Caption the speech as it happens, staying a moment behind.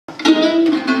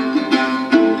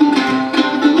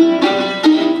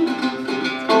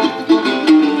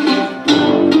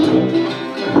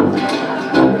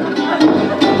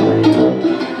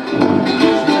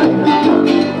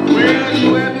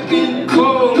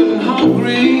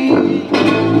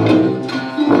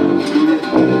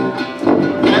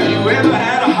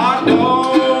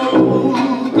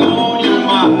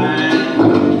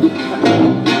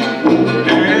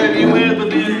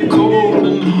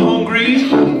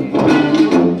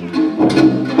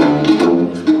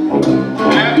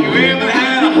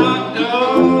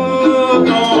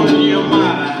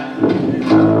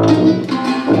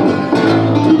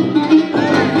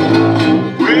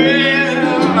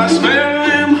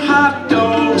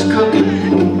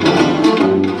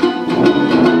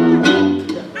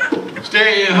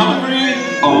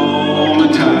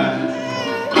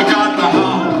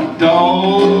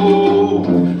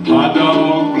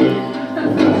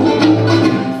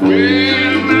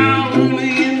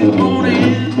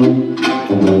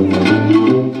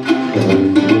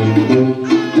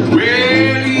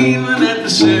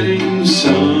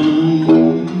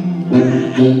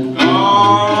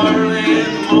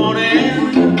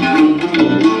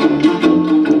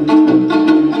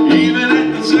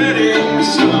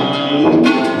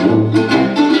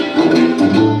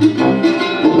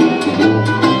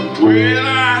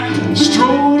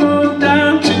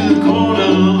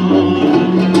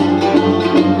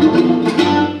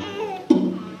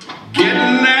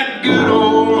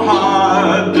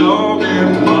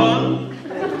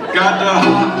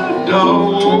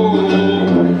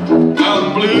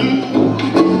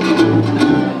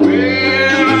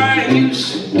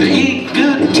used to eat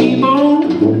good T-bone.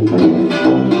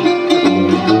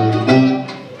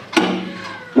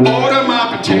 Order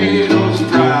my potatoes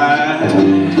fried.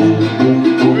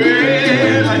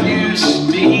 Well, I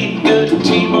used to eat good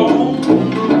T-bone.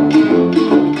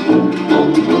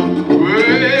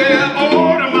 Well,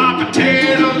 order my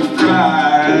potatoes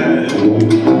fried.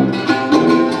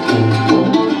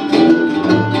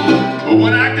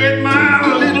 When I get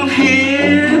my little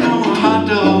hand on a hot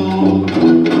dog,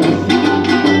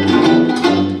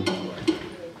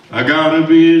 I gotta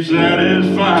be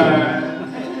satisfied.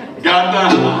 Got the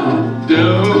hot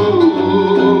dog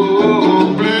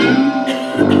blues.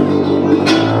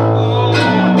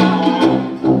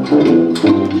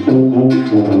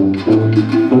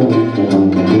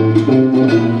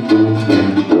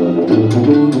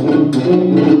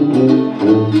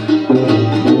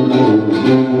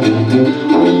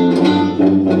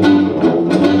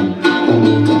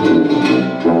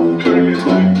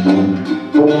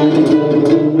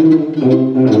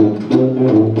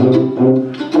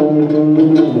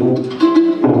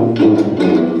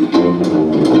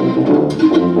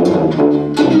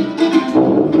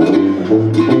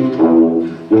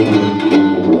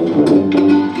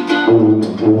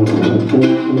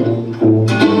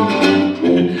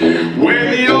 When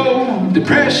the old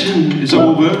depression is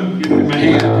over, give me my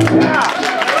hand.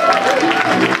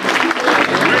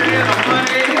 When the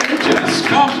money just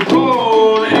comes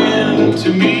rolling to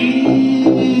me.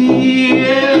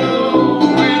 Yeah,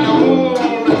 when the old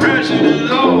depression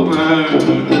is over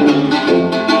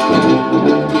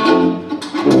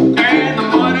and the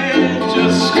money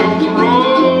just comes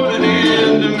rolling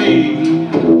into me.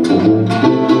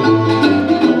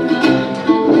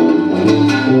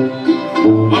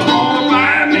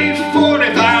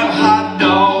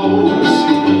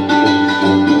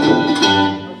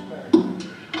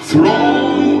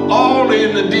 Thrown all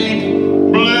in the deep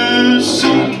blue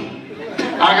sea.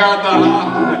 I got the